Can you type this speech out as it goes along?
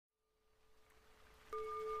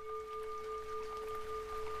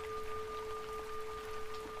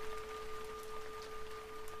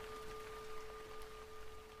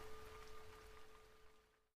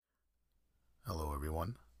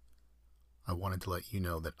wanted to let you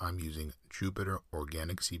know that I'm using Jupiter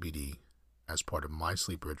Organic CBD as part of my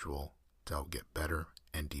sleep ritual to help get better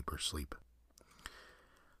and deeper sleep.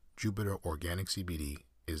 Jupiter Organic CBD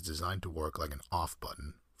is designed to work like an off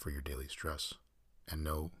button for your daily stress. And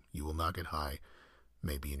no, you will not get high,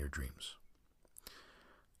 maybe in your dreams.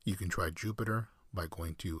 You can try Jupiter by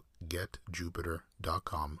going to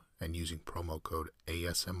getjupiter.com and using promo code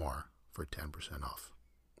ASMR for 10% off.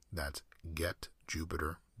 That's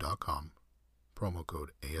getjupiter.com, promo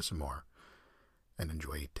code ASMR, and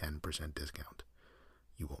enjoy a 10% discount.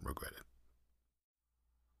 You won't regret it.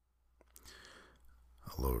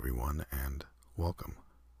 Hello everyone, and welcome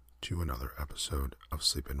to another episode of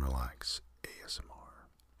Sleep and Relax ASMR.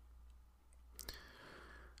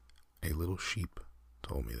 A little sheep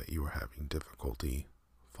told me that you were having difficulty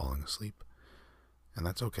falling asleep, and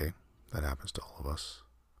that's okay. That happens to all of us.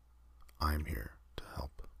 I'm here to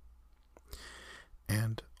help.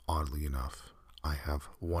 And oddly enough, I have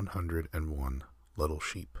 101 little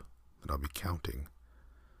sheep that I'll be counting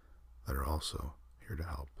that are also here to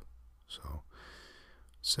help. So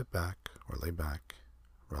sit back or lay back,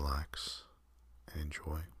 relax, and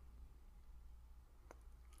enjoy.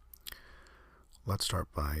 Let's start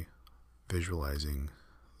by visualizing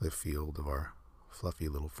the field of our fluffy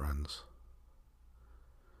little friends.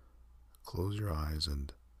 Close your eyes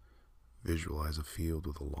and visualize a field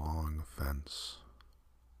with a long fence.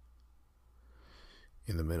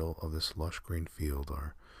 In the middle of this lush green field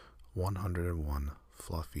are 101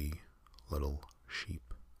 fluffy little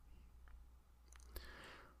sheep.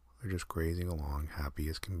 They're just grazing along, happy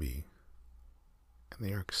as can be, and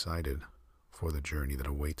they are excited for the journey that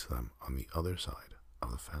awaits them on the other side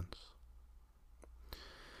of the fence.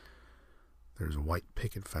 There's a white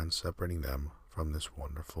picket fence separating them from this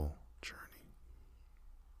wonderful journey.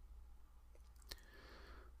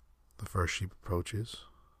 The first sheep approaches.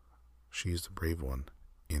 She's the brave one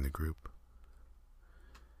in the group.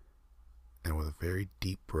 And with a very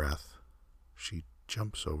deep breath, she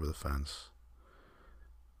jumps over the fence,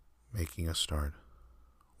 making a start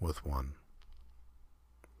with one.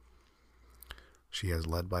 She has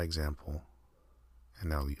led by example, and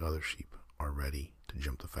now the other sheep are ready to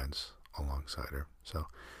jump the fence alongside her. So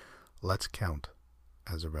let's count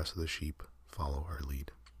as the rest of the sheep follow her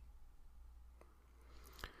lead.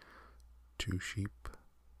 2 sheep,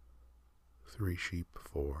 3 sheep,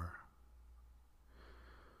 4,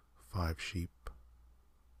 5 sheep,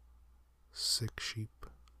 6 sheep,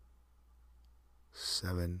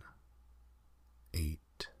 7, 8,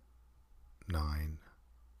 9,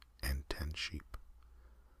 and 10 sheep.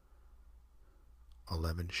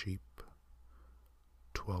 11 sheep,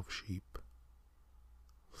 12 sheep,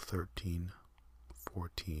 13,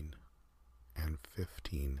 14, and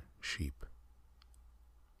 15 sheep.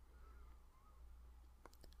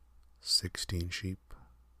 16 sheep,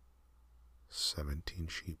 17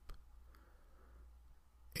 sheep,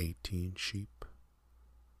 18 sheep,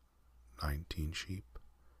 19 sheep,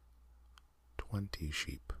 20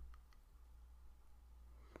 sheep,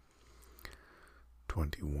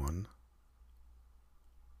 21,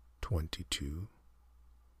 22,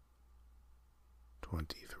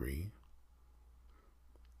 23,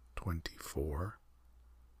 24,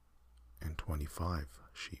 and 25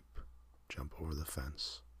 sheep jump over the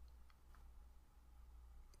fence.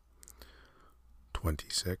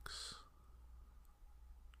 26,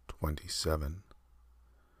 27,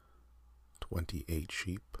 28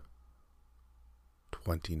 sheep,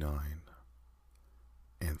 29,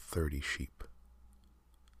 and 30 sheep.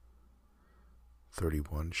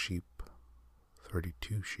 31 sheep,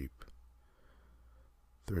 32 sheep,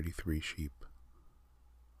 33 sheep,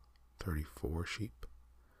 34 sheep,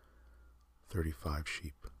 35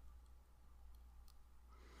 sheep,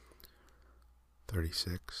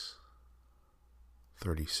 36,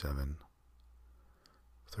 37,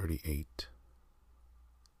 38,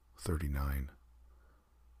 39,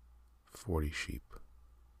 40 sheep,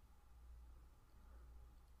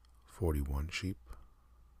 41 sheep,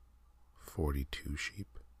 42 sheep,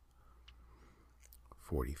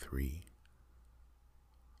 43,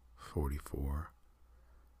 44,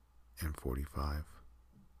 and 45,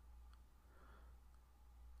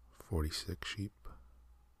 46 sheep,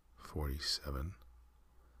 47,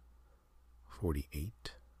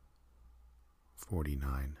 48,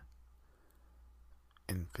 49,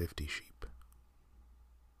 and 50 sheep.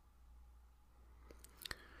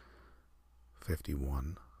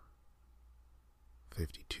 51,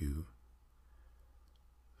 52,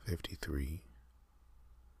 53,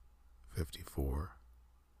 54,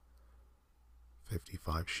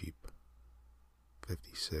 55 sheep,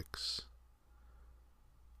 56,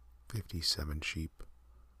 57 sheep,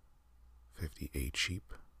 68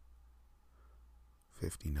 sheep,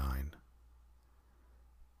 59,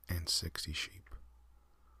 and 60 sheep,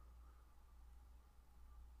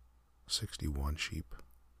 61 sheep,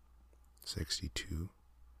 62,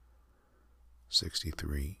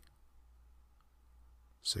 63,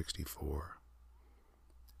 64,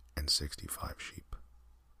 and 65 sheep,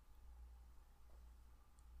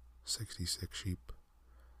 66 sheep,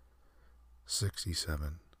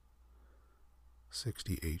 67,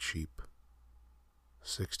 68 sheep,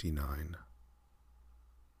 69,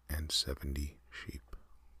 and 70 sheep,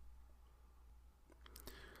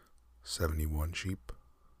 71 sheep,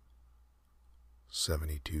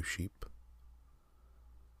 72 sheep,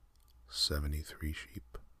 73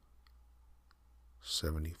 sheep,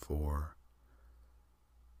 74,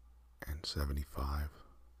 and 75,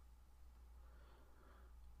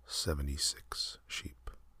 76 sheep,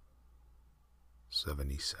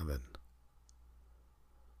 77,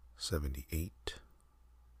 78,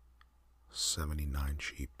 79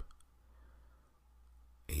 sheep,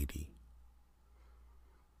 80,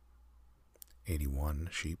 81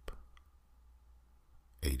 sheep,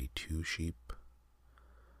 82 sheep,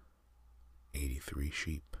 83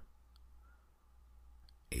 sheep,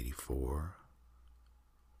 84,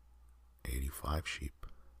 85 sheep,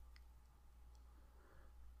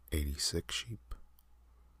 86 sheep,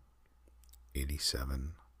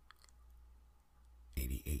 87,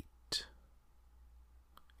 88,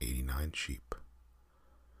 89 sheep,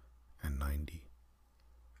 and 90,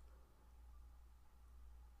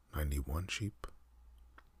 91 sheep,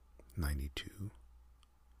 92,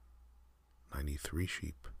 93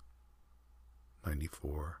 sheep,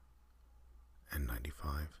 94, and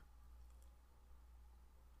 95,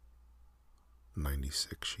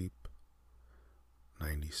 96 sheep,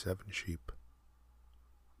 97 sheep,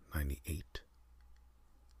 98,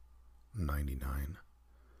 99,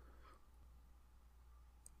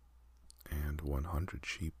 and 100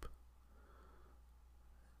 sheep,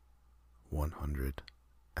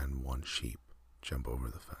 101 sheep jump over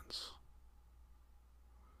the fence.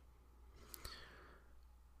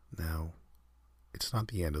 Now, it's not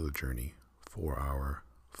the end of the journey for our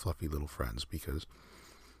fluffy little friends, because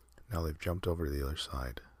now they've jumped over to the other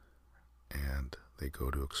side and they go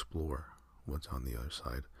to explore what's on the other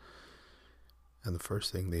side. And the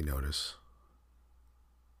first thing they notice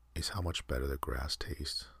is how much better the grass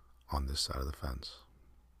tastes on this side of the fence.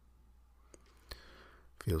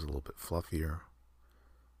 Feels a little bit fluffier,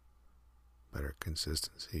 better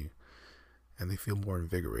consistency, and they feel more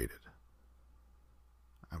invigorated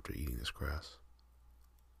after eating this grass.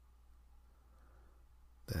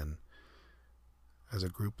 Then, as a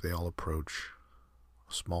group, they all approach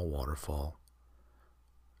a small waterfall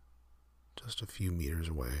just a few meters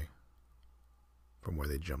away from where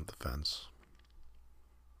they jumped the fence.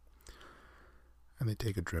 And they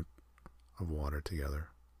take a drip of water together,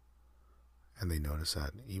 and they notice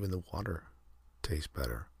that even the water tastes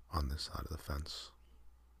better on this side of the fence.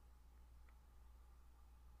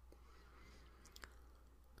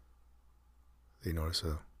 They notice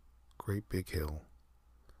a great big hill,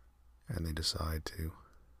 and they decide to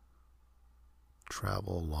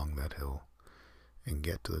travel along that hill and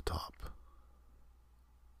get to the top.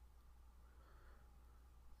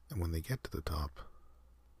 And when they get to the top,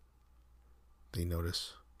 they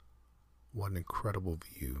notice what an incredible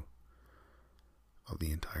view of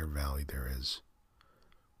the entire valley there is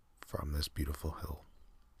from this beautiful hill.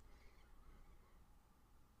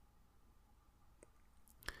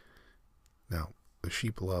 Now, the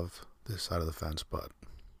sheep love this side of the fence, but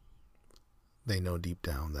they know deep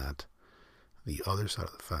down that the other side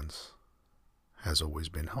of the fence has always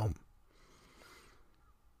been home.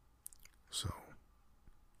 So,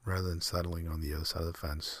 rather than settling on the other side of the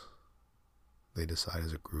fence, they decide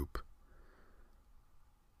as a group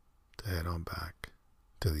to head on back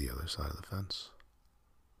to the other side of the fence.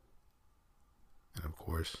 And of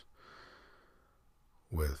course,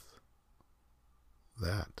 with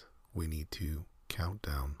that, we need to count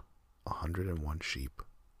down 101 sheep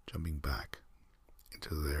jumping back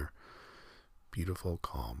into their beautiful,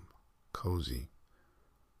 calm, cozy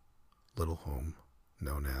little home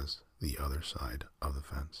known as the other side of the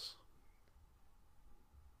fence.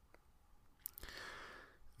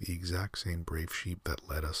 The exact same brave sheep that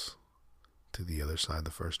led us to the other side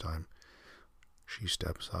the first time, she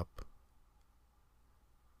steps up,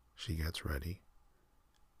 she gets ready,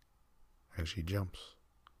 and she jumps,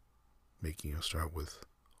 making us start with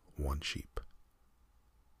 1 sheep.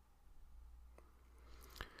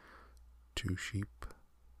 2 sheep,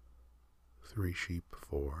 3 sheep,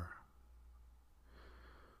 4,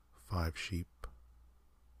 5 sheep,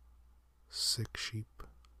 6 sheep,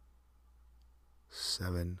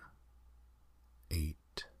 7, 8,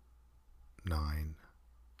 9,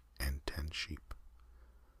 and 10 sheep.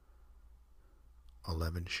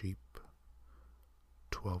 11 sheep,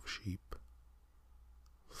 12 sheep,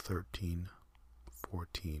 13,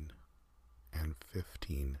 14, and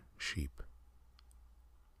 15 sheep.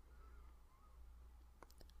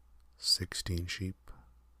 16 sheep,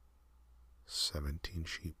 17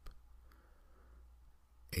 sheep,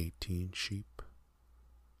 18 sheep,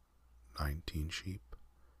 19 sheep,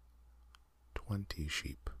 20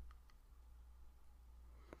 sheep,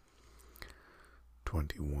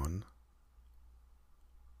 21,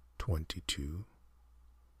 22,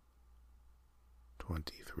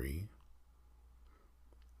 23,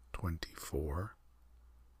 24,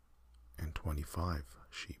 and 25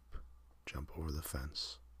 sheep. Jump over the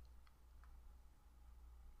fence.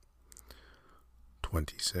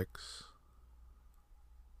 26,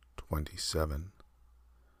 27,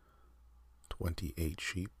 28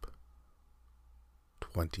 sheep,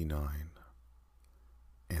 29,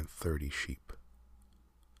 and 30 sheep.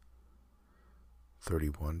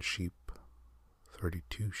 31 sheep,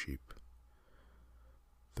 32 sheep,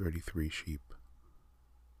 33 sheep,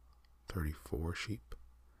 34 sheep,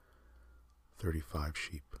 35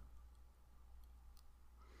 sheep,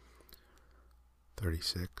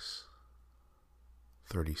 36,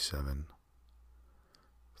 37,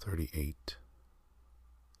 38,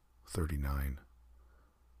 39,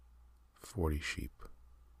 40 sheep,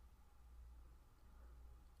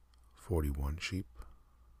 41 sheep,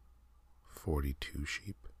 42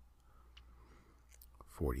 sheep,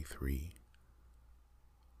 43,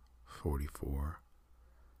 44,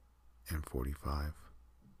 and 45,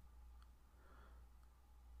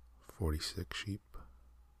 46 sheep,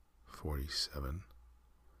 47,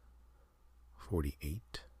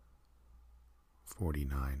 48,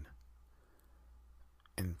 49,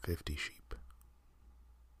 and 50 sheep.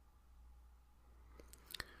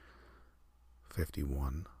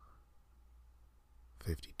 51,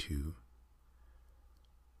 52,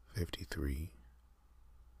 53,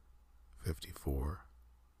 54,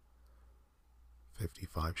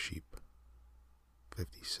 55 sheep,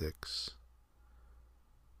 56,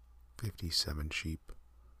 57 sheep,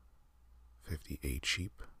 58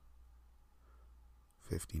 sheep,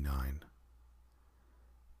 59,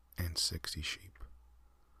 and 60 sheep.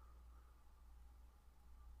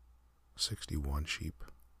 61 sheep,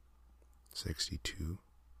 62,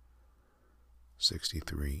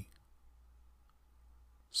 63,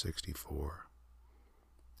 64,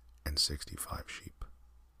 and 65 sheep.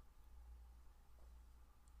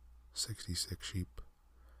 66 sheep,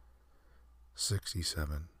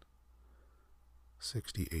 67,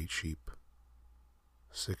 68 sheep,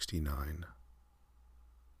 69,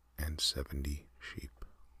 and 70 sheep.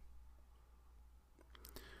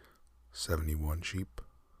 71 sheep,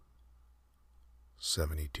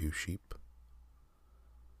 72 sheep,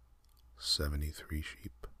 73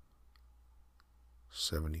 sheep,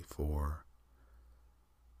 74,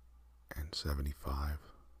 and 75,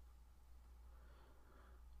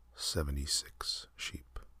 76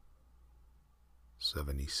 sheep,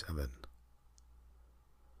 77,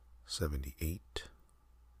 78,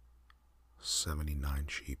 79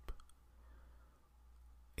 sheep,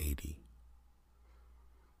 80,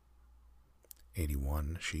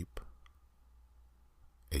 81 sheep,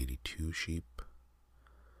 82 sheep,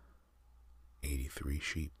 83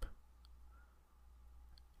 sheep,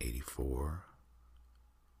 84,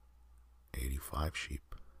 85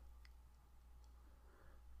 sheep,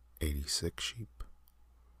 86 sheep,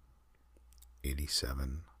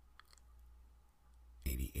 87,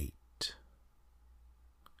 88,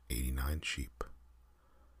 89 sheep,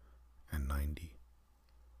 and 90,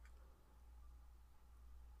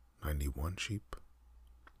 91 sheep,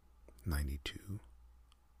 92,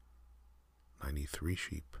 93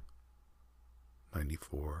 sheep,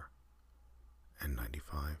 94, and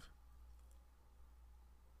 95,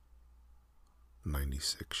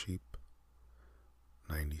 96 sheep,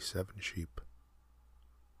 97 sheep,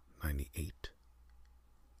 98,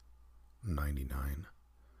 99,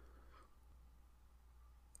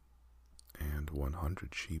 and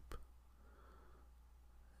 100 sheep.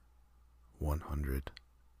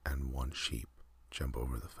 101 sheep jump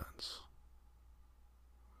over the fence.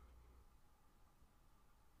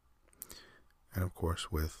 And of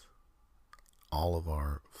course, with all of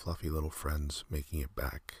our fluffy little friends making it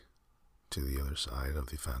back to the other side of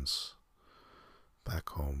the fence, back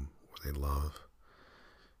home where they love,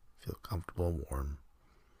 feel comfortable and warm,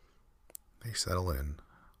 they settle in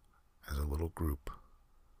as a little group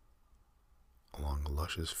along a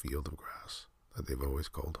luscious field of grass that they've always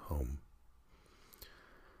called home.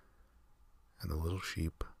 And the little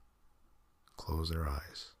sheep close their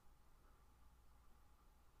eyes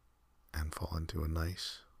and fall into a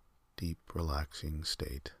nice, deep, relaxing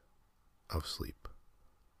state of sleep.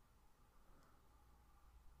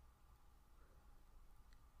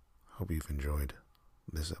 Hope you've enjoyed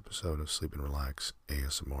this episode of Sleep and Relax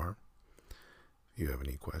ASMR. If you have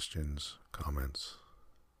any questions, comments,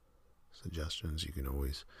 suggestions, you can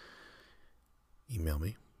always email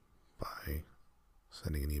me by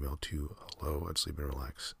sending an email to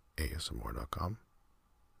hello@sleepandrelaxasmr.com.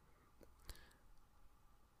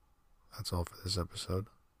 That's all for this episode.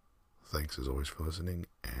 Thanks as always for listening,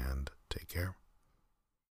 and take care.